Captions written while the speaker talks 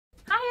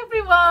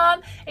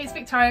everyone, it's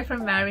Victoria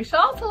from Mary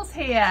Shortle's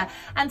here,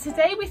 and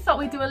today we thought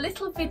we'd do a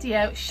little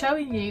video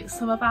showing you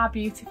some of our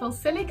beautiful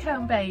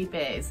silicone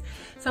babies.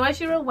 So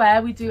as you're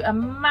aware, we do a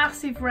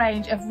massive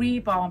range of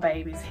reborn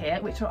babies here,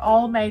 which are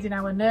all made in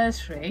our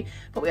nursery,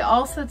 but we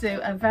also do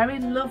a very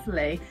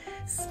lovely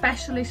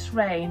specialist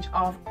range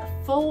of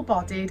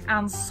full-bodied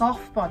and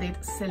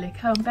soft-bodied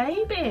silicone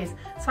babies.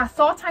 So I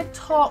thought I'd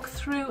talk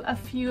through a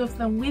few of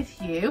them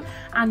with you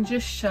and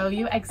just show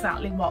you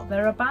exactly what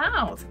they're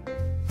about.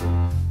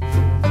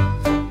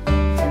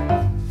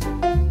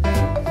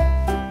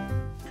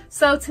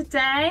 So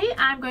today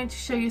I'm going to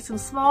show you some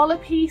smaller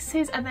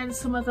pieces and then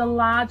some of the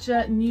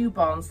larger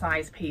newborn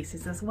size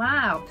pieces as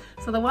well.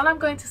 So the one I'm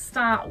going to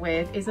start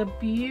with is a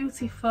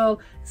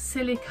beautiful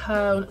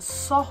silicone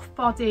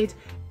soft-bodied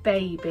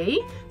baby.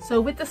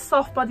 So with the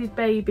soft-bodied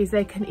babies,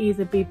 they can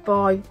either be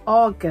boy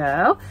or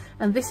girl,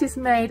 and this is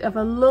made of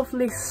a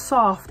lovely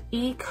soft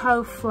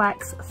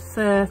EcoFlex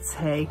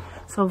 30.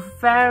 So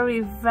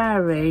very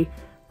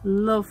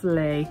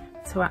lovely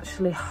to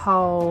actually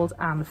hold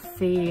and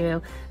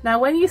feel. Now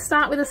when you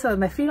start with a silicone,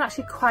 they feel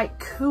actually quite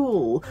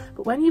cool,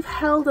 but when you've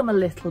held them a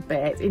little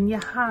bit in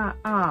your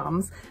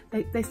arms,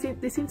 they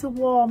seem to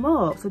warm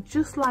up, so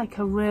just like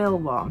a real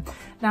one.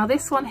 Now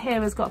this one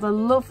here has got the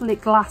lovely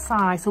glass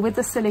eyes. So with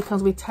the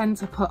silicones we tend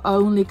to put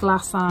only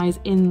glass eyes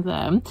in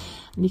them,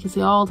 and you can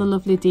see all the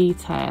lovely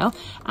detail.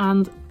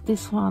 And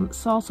this one,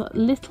 sort of a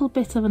little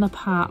bit of an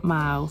apart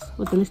mouth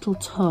with a little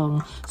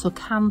tongue, so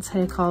can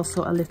take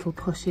also a little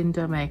pushing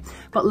dummy.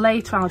 But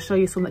later I'll show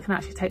you some that can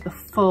actually take the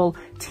full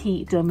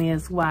teat dummy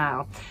as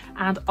well.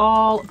 And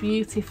all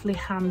beautifully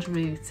hand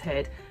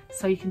rooted,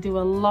 so you can do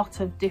a lot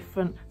of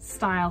different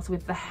styles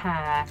with the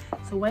hair.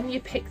 So when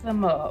you pick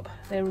them up,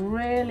 they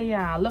really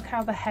are, look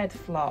how the head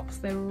flops,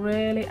 they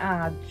really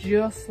are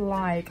just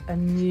like a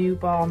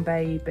newborn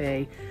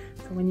baby.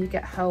 So when you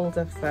get hold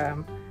of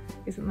them,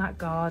 isn't that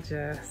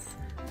gorgeous?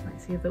 You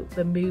see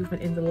the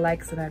movement in the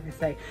legs and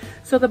everything.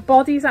 So the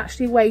body's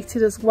actually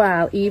weighted as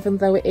well, even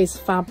though it is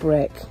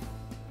fabric.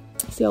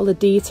 See all the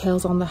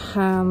details on the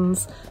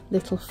hands,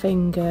 little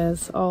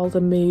fingers, all the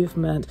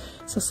movement.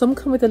 So some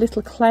come with a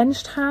little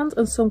clenched hand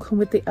and some come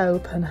with the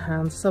open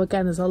hand. So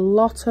again, there's a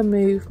lot of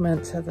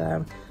movement to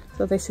them.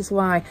 So this is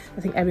why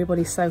I think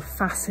everybody's so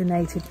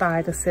fascinated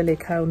by the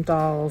silicone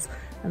dolls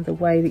and the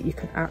way that you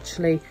can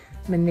actually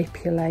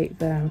manipulate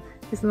them.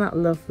 Isn't that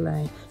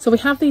lovely? So we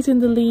have these in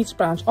the Leeds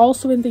branch,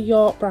 also in the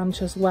York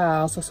branch as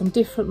well. So some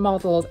different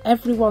models.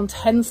 Everyone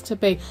tends to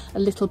be a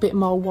little bit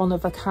more one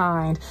of a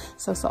kind.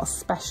 So sort of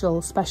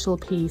special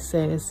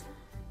pieces.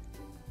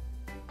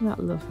 Isn't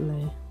that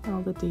lovely?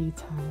 All the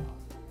detail.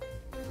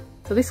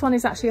 So this one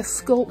is actually a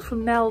sculpt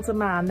from Nel de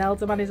Man. Nel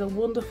de Man is a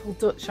wonderful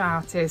Dutch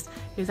artist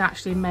who's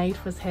actually made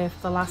for us here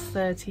for the last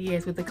 30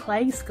 years with the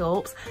clay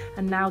sculpts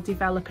and now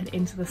developing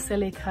into the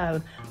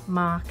silicone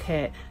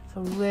market.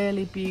 So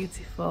really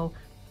beautiful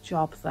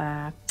job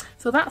there.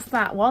 So that's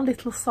that one,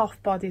 little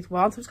soft-bodied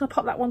one. So I'm just going to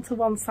pop that one to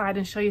one side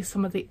and show you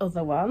some of the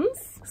other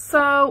ones.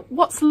 So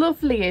what's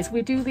lovely is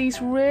we do these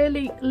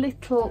really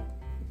little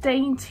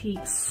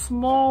dainty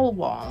small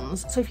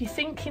ones. So if you're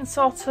thinking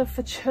sort of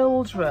for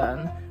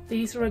children,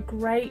 these are a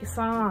great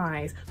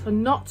size. So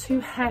not too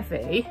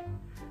heavy,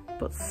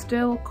 but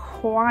still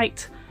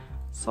quite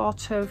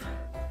sort of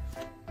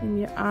in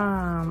your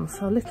arms.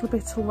 So a little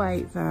bit of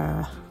weight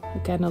there.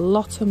 Again, a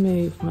lot of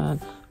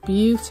movement,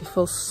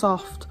 beautiful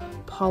soft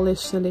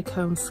polished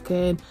silicone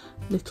skin,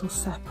 little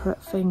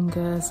separate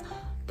fingers,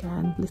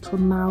 again little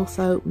mouth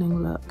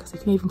opening look, because you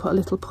can even put a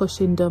little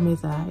pushing dummy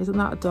there. Isn't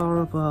that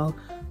adorable?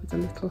 With a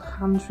little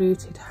hand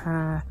rooted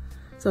hair.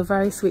 So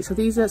very sweet. So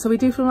these are, so we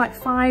do from like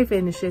 5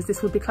 inches,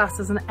 this would be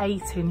classed as an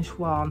 8-inch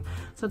one.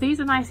 So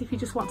these are nice if you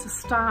just want to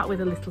start with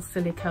a little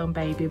silicone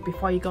baby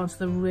before you go into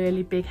the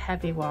really big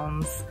heavy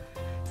ones.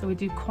 So we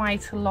do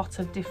quite a lot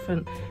of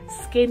different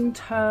skin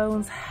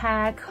tones,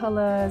 hair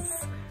colours.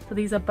 So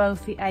these are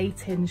both the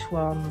 8-inch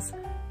ones,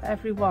 but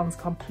every one's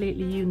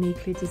completely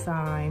uniquely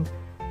designed.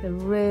 They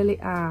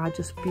really are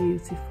just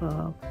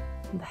beautiful.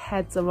 And the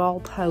heads are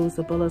all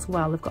poseable as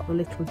well. They've got the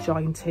little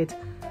jointed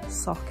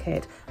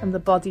socket, and the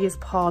body is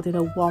poured in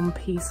a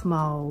one-piece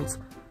mould.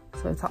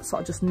 So that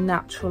sort of just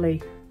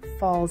naturally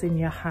falls in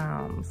your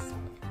hands.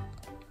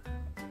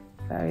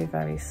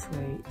 Very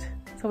sweet.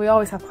 So we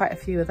always have quite a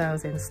few of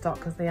those in stock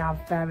because they are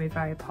very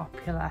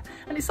popular.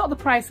 And it's sort of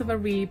the price of a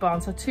reborn,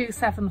 so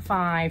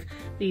 $275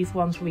 these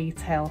ones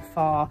retail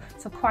for.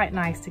 So quite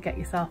nice to get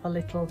yourself a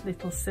little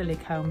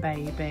silicone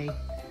baby.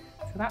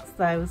 So that's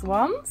those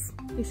ones.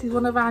 This is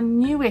one of our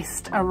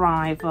newest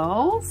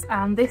arrivals,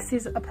 and this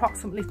is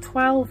approximately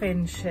 12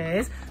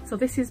 inches. So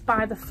this is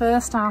by the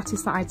first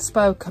artist that I'd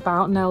spoke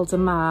about, Nel de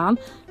Man,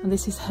 and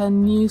this is her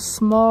new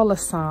smaller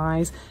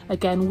size,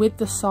 again with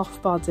the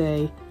soft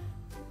body.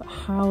 But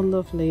how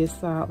lovely is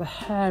that? The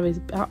hair is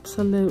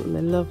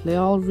absolutely lovely,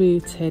 all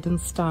rooted and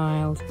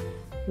styled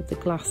with the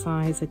glass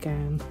eyes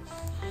again.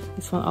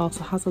 This one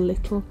also has a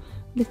little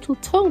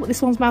tongue, but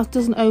this one's mouth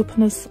doesn't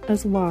open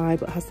as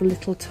wide, but has the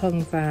little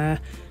tongue there.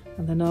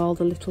 And then all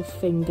the little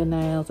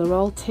fingernails are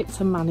all tipped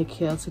and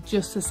manicured, so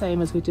just the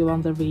same as we do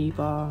on the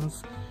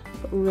Reborns.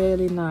 But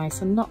really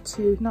nice and not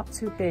too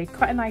big.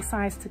 Quite a nice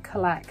size to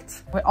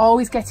collect. We're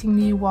always getting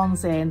new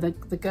ones in.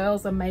 The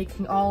girls are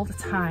making all the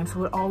time, so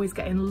we're always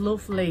getting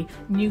lovely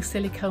new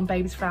silicone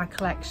babies for our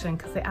collection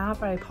because they are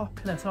very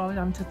popular, so we're always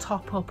having to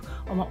top up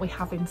on what we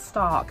have in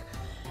stock.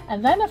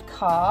 And then of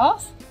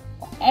course,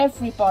 what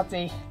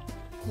everybody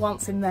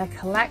wants in their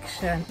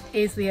collection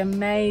is the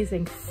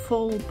amazing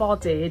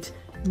full-bodied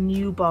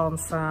newborn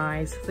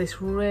size. This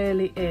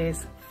really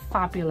is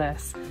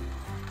fabulous.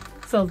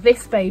 So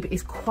this baby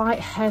is quite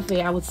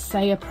heavy, I would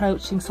say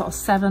approaching sort of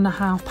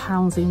 7.5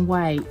 pounds in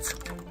weight.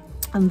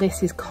 And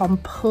this is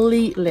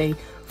completely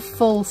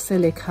full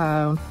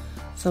silicone.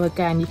 So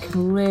again, you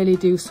can really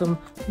do some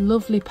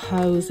lovely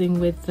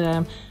posing with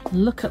them.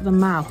 Look at the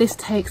mouth. This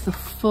takes the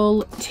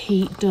full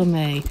teat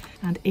dummy.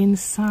 And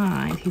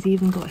inside, he's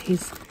even got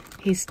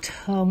his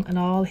tongue and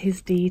all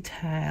his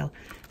detail.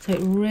 So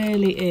it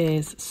really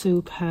is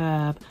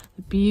superb.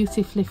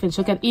 Beautifully finished.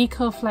 Again,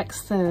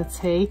 EcoFlex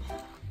 30.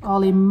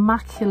 All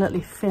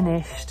immaculately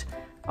finished,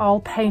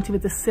 all painted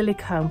with the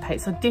silicone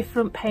paint. So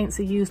different paints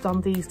are used on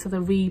these to the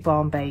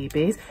Reborn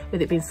babies,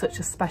 with it being such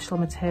a special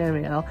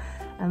material.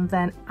 And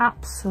then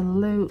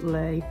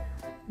absolutely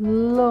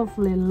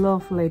lovely,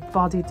 lovely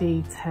body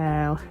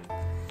detail.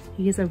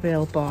 He is a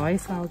real boy,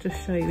 so I'll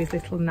just show you his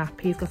little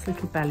nappy. He's got a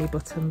little belly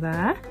button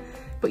there.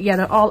 But yeah,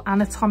 they're all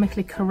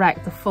anatomically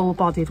correct, the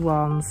full-bodied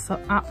ones. So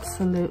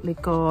absolutely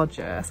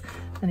gorgeous.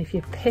 And if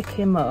you pick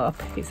him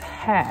up, his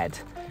head,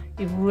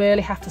 you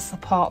really have to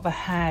support the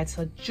head,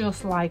 so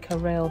just like a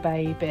real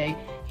baby.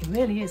 He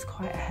really is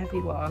quite a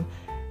heavy one.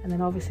 And then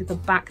obviously the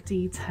back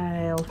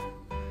detail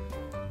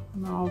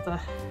and all the,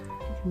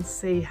 you can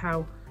see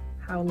how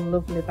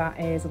lovely that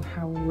is and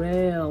how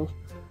real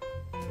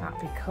that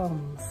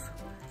becomes.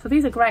 So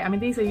these are great. I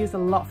mean, these are used a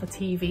lot for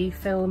TV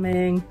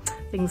filming,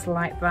 things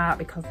like that,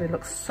 because they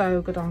look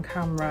so good on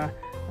camera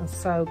and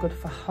so good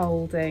for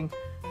holding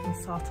and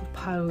sort of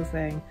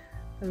posing.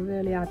 They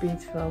really are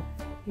beautiful.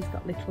 He's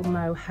got little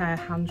mohair,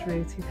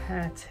 hand-rooted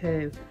hair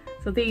too.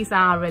 So these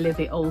are really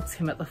the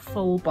ultimate, the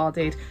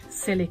full-bodied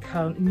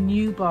silicone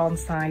newborn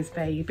size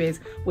babies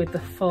with the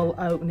full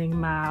opening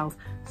mouth.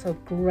 So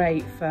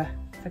great for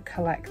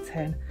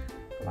collecting.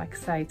 Like I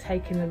say,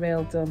 taking the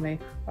real dummy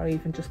or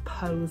even just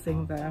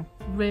posing them.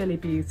 Really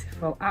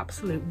beautiful,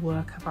 absolute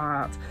work of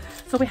art.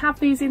 So we have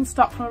these in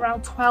stock from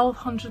around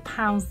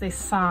 £1,200 this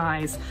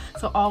size.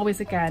 So always,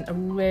 again, a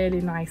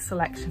really nice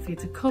selection for you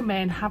to come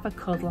in, have a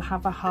cuddle,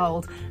 have a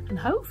hold, and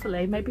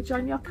hopefully maybe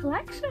join your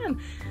collection.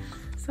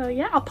 So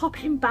yeah, I'll pop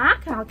him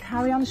back and I'll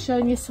carry on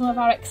showing you some of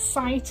our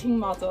exciting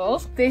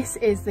models. This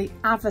is the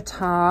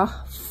Avatar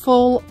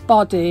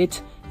full-bodied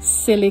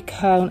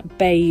silicone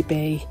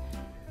baby.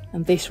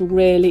 And this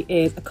really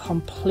is a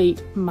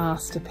complete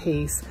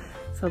masterpiece.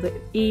 So the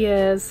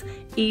ears,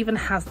 even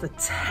has the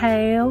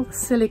tail, the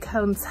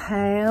silicone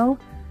tail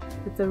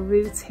with the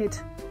rooted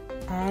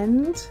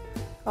end,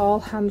 all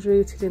hand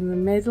rooted in the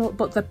middle,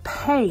 but the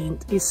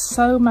paint is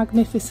so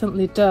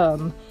magnificently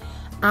done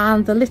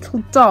and the little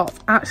dots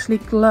actually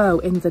glow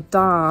in the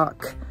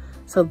dark.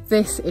 So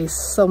this is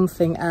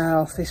something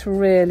else. This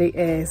really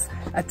is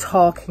a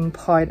talking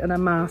point and a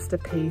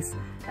masterpiece.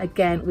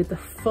 Again, with the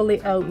fully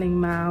opening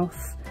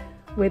mouth,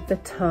 with the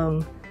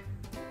tongue,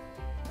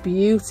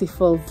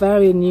 beautiful,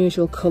 very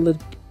unusual coloured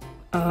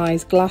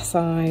eyes, glass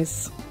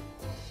eyes,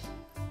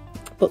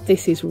 but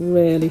this is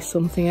really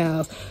something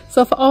else.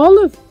 So for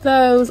all of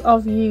those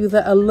of you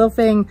that are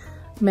loving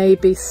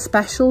maybe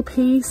special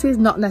pieces,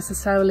 not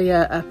necessarily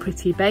a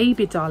pretty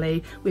baby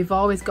dolly, we've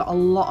always got a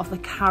lot of the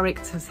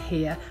characters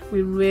here.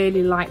 We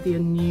really like the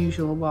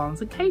unusual ones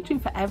and catering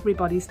for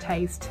everybody's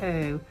taste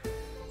too.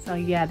 So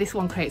yeah, this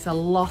one creates a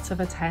lot of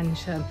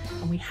attention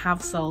and we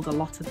have sold a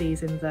lot of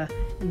these in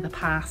the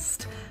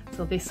past.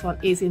 So this one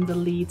is in the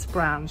Leeds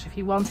branch. If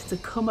you wanted to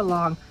come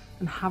along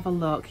and have a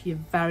look, you're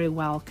very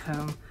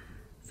welcome.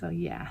 So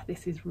yeah,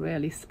 this is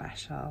really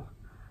special.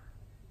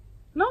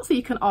 And also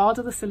you can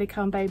order the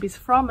silicone babies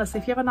from us.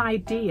 If you have an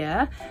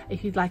idea,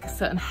 if you'd like a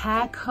certain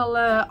hair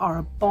colour or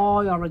a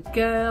boy or a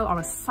girl or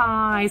a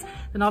size,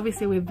 then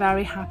obviously we're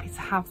very happy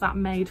to have that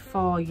made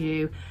for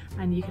you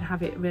and you can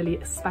have it really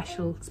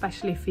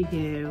specially for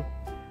you.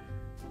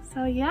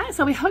 So yeah,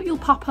 so we hope you'll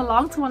pop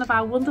along to one of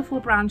our wonderful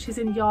branches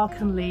in York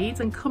and Leeds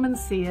and come and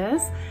see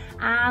us.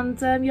 And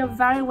you're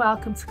very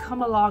welcome to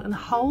come along and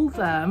hold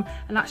them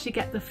and actually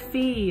get the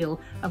feel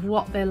of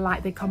what they're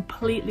like. They're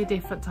completely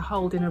different to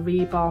holding a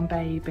reborn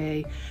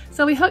baby.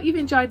 So we hope you've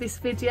enjoyed this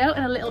video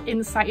and a little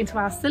insight into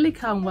our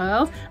silicone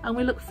world, and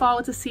we look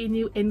forward to seeing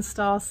you in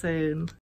store soon.